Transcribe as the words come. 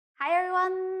Hi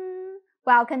everyone!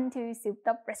 Welcome to Souped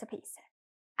Up Recipes.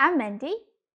 I'm Mandy.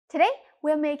 Today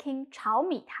we're making 炒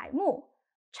米苔目.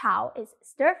 Chao is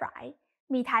stir fry.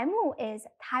 米苔目 is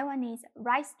Taiwanese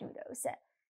rice noodles.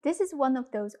 This is one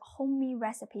of those homemade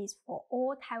recipes for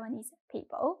all Taiwanese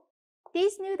people.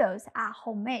 These noodles are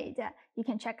homemade. You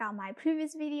can check out my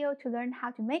previous video to learn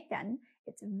how to make them.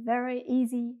 It's very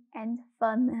easy and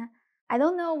fun. I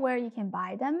don't know where you can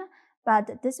buy them,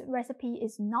 but this recipe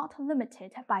is not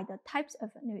limited by the types of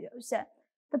noodles.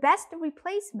 The best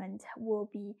replacement will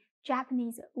be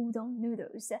Japanese udon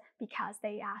noodles because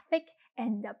they are thick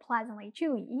and pleasantly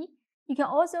chewy. You can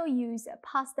also use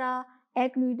pasta,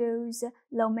 egg noodles,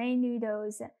 lo mein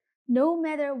noodles. No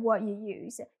matter what you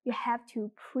use, you have to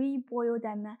pre-boil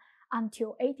them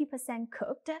until 80%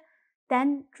 cooked,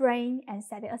 then drain and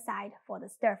set it aside for the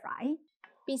stir fry.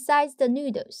 Besides the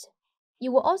noodles,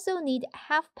 you will also need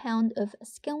 ½ pound of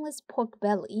skinless pork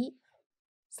belly.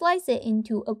 Slice it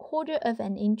into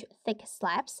 1/4 inch thick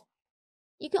slabs.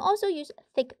 You can also use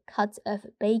thick cuts of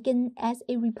bacon as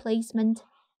a replacement,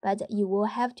 but you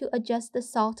will have to adjust the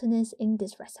saltiness in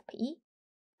this recipe.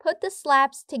 Put the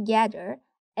slabs together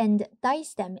and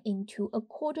dice them into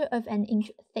 1/4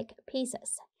 inch thick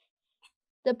pieces.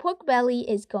 The pork belly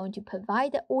is going to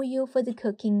provide the oil for the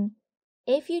cooking.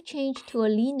 If you change to a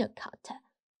leaner cut,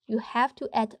 you have to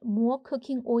add more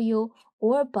cooking oil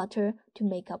or butter to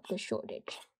make up the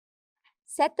shortage.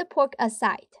 Set the pork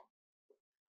aside.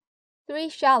 3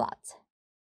 shallots.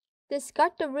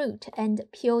 Discard the root and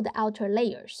peel the outer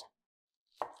layers.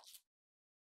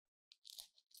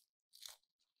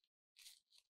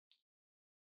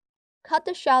 Cut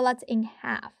the shallots in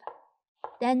half,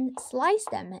 then slice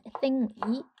them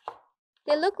thinly.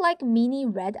 They look like mini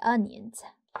red onions,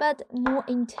 but more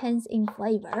intense in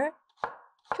flavor.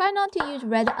 Try not to use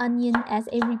red onion as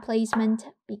a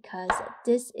replacement because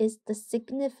this is the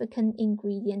significant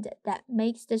ingredient that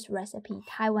makes this recipe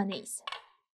Taiwanese.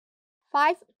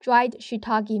 5 dried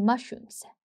shitake mushrooms.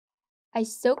 I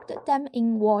soaked them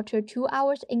in water 2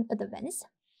 hours in advance.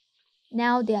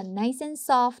 Now they are nice and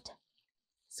soft.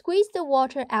 Squeeze the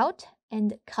water out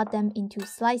and cut them into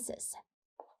slices.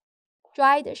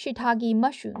 Dried shitake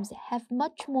mushrooms have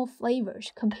much more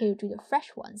flavors compared to the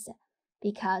fresh ones,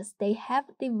 because they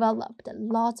have developed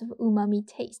lots of umami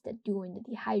taste during the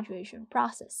dehydration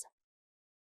process.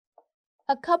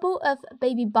 A couple of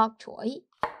baby bok choy.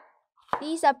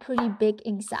 These are pretty big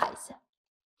in size.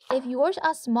 If yours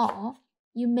are small,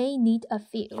 you may need a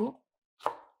few.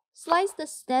 Slice the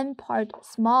stem part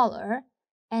smaller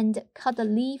and cut the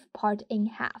leaf part in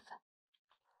half.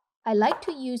 I like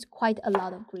to use quite a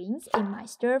lot of greens in my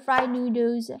stir-fry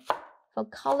noodles for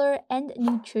color and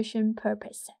nutrition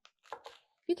purpose.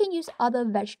 You can use other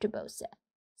vegetables,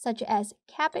 such as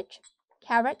cabbage,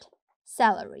 carrot,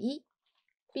 celery.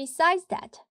 Besides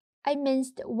that, I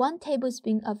minced 1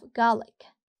 tablespoon of garlic.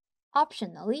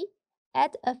 Optionally,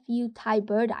 add a few Thai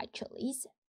bird-eye chilies.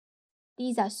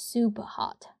 These are super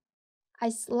hot. I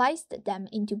sliced them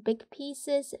into big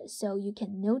pieces so you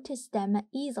can notice them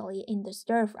easily in the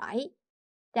stir-fry.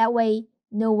 That way,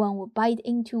 no one will bite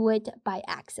into it by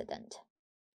accident.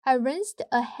 I rinsed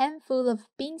a handful of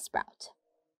bean sprouts.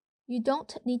 You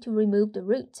don't need to remove the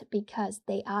roots because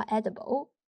they are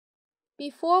edible.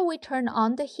 Before we turn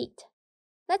on the heat,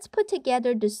 let's put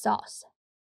together the sauce.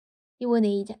 You will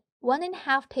need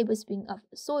 1½ tablespoon of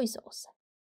soy sauce,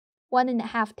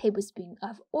 1½ tablespoon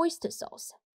of oyster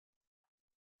sauce,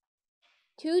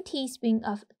 2 teaspoons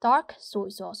of dark soy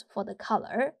sauce for the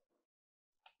color.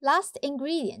 Last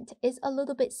ingredient is a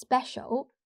little bit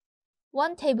special.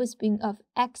 1 tablespoon of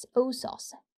XO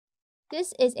sauce.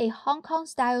 This is a Hong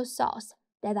Kong-style sauce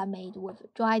that are made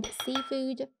with dried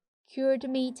seafood, cured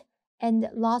meat, and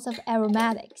lots of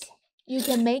aromatics. You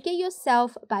can make it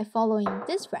yourself by following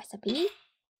this recipe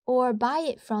or buy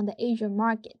it from the Asian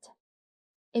market.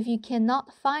 If you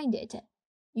cannot find it,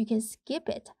 you can skip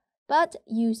it, but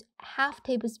use ½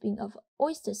 tablespoon of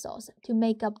oyster sauce to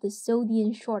make up the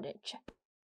sodium shortage.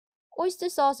 Oyster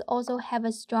sauce also have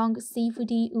a strong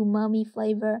seafoody umami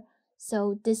flavor,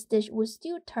 so this dish will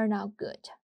still turn out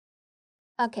good.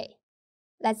 Okay,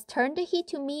 let's turn the heat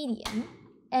to medium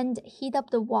and heat up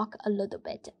the wok a little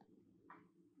bit.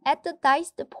 Add the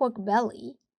diced pork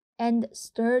belly and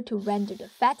stir to render the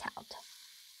fat out.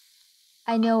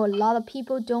 I know a lot of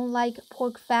people don't like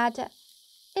pork fat.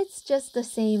 It's just the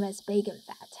same as bacon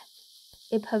fat.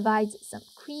 It provides some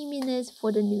creaminess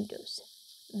for the noodles.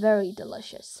 Very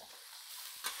delicious.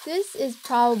 This is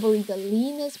probably the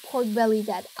leanest pork belly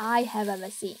that I have ever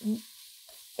seen.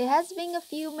 It has been a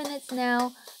few minutes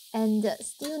now and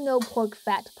still no pork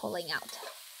fat pulling out.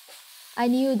 I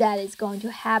knew that is going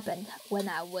to happen when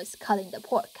I was cutting the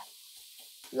pork.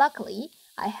 Luckily,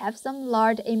 I have some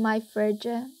lard in my fridge,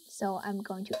 so I'm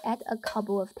going to add a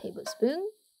couple of tablespoons.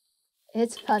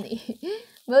 It's funny,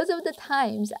 most of the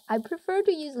times I prefer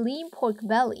to use lean pork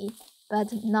belly,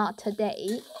 but not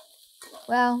today.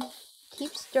 Well,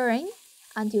 keep stirring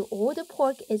until all the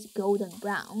pork is golden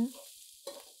brown.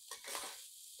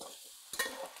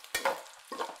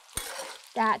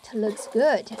 That looks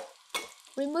good.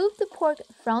 Remove the pork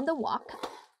from the wok.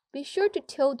 Be sure to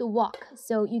tilt the wok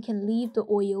so you can leave the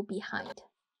oil behind.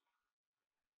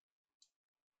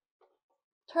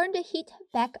 Turn the heat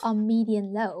back on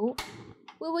medium-low.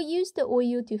 We will use the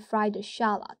oil to fry the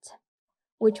shallot,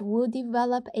 which will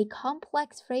develop a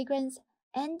complex fragrance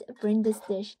and bring this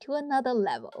dish to another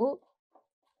level.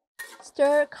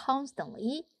 Stir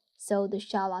constantly so the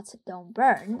shallots don't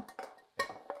burn.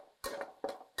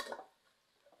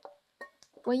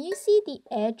 When you see the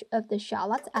edge of the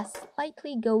shallots are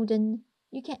slightly golden,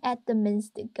 you can add the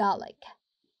minced garlic.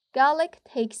 Garlic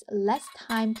takes less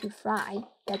time to fry,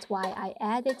 that's why I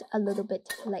add it a little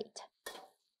bit late.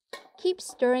 Keep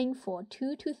stirring for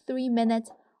 2 to 3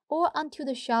 minutes or until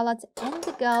the shallots and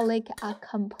the garlic are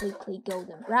completely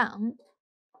golden brown.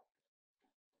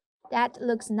 That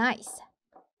looks nice.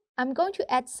 I'm going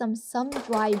to add some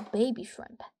sundry baby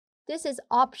shrimp. This is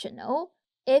optional.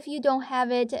 If you don't have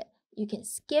it, you can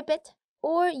skip it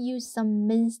or use some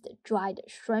minced dried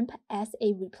shrimp as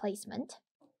a replacement.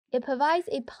 It provides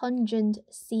a pungent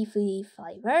seafoody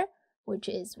flavor, which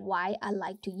is why I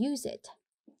like to use it.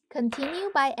 Continue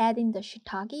by adding the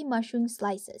shitake mushroom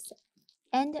slices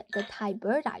and the Thai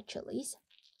bird-eye chilies.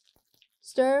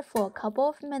 Stir for a couple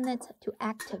of minutes to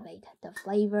activate the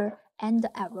flavor and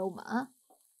the aroma.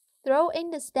 Throw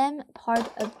in the stem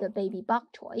part of the baby bok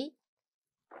choy.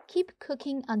 Keep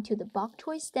cooking until the bok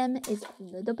choy stem is a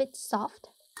little bit soft.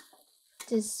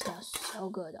 This smells so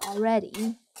good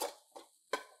already.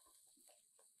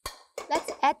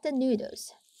 Let's add the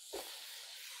noodles.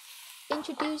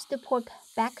 Introduce the pork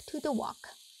back to the wok.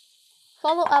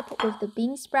 Follow up with the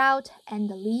bean sprout and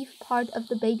the leaf part of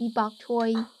the baby bok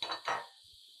choy.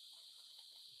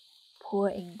 Pour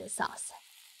in the sauce.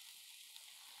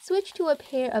 Switch to a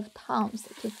pair of tongs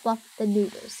to fluff the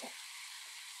noodles.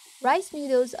 Rice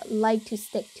noodles like to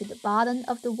stick to the bottom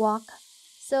of the wok,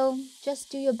 so just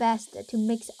do your best to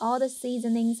mix all the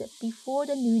seasonings before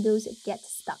the noodles get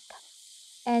stuck.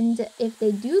 And if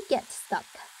they do get stuck,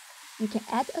 you can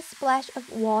add a splash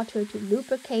of water to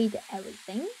lubricate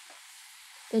everything.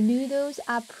 The noodles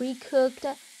are pre-cooked,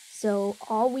 so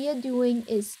all we are doing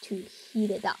is to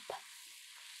heat it up.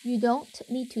 You don't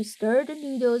need to stir the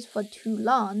noodles for too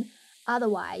long,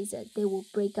 otherwise they will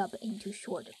break up into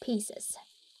shorter pieces.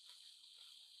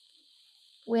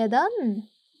 We're done!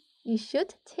 You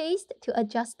should taste to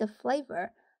adjust the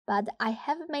flavor, but I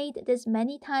have made this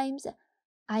many times.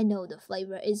 I know the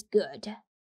flavor is good.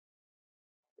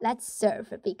 Let's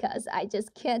serve because I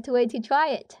just can't wait to try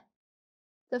it.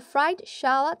 The fried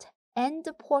shallot and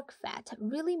the pork fat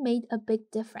really made a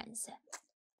big difference.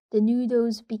 The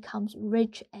noodles becomes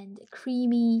rich and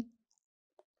creamy.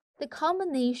 The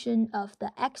combination of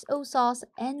the XO sauce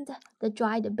and the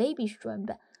dried baby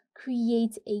shrimp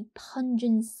creates a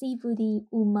pungent seafoody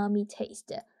umami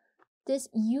taste. This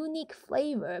unique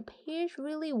flavor pairs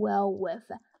really well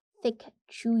with thick,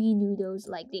 chewy noodles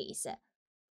like these.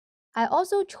 I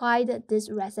also tried this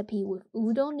recipe with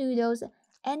udon noodles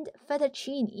and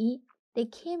fettuccine. They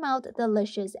came out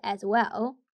delicious as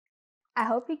well. I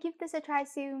hope you give this a try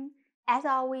soon. As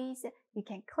always, you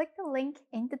can click the link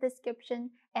in the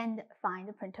description and find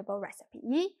the printable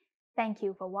recipe. Thank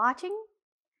you for watching.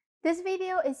 This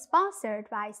video is sponsored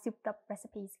by Souped Up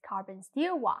Recipes Carbon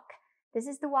Steel Wok. This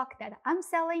is the wok that I'm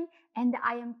selling and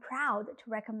I am proud to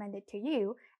recommend it to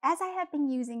you as I have been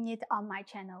using it on my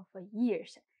channel for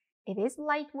years. It is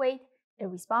lightweight, it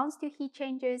responds to heat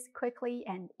changes quickly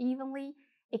and evenly.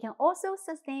 It can also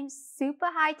sustain super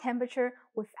high temperature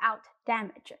without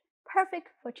damage. Perfect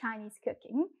for Chinese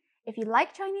cooking. If you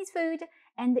like Chinese food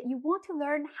and you want to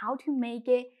learn how to make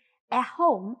it at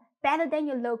home better than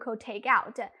your local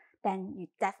takeout, then you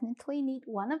definitely need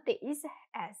one of these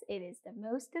as it is the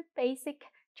most basic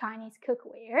Chinese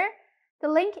cookware. The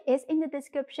link is in the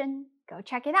description. Go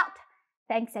check it out.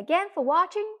 Thanks again for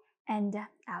watching and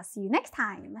I'll see you next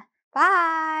time.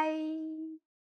 Bye!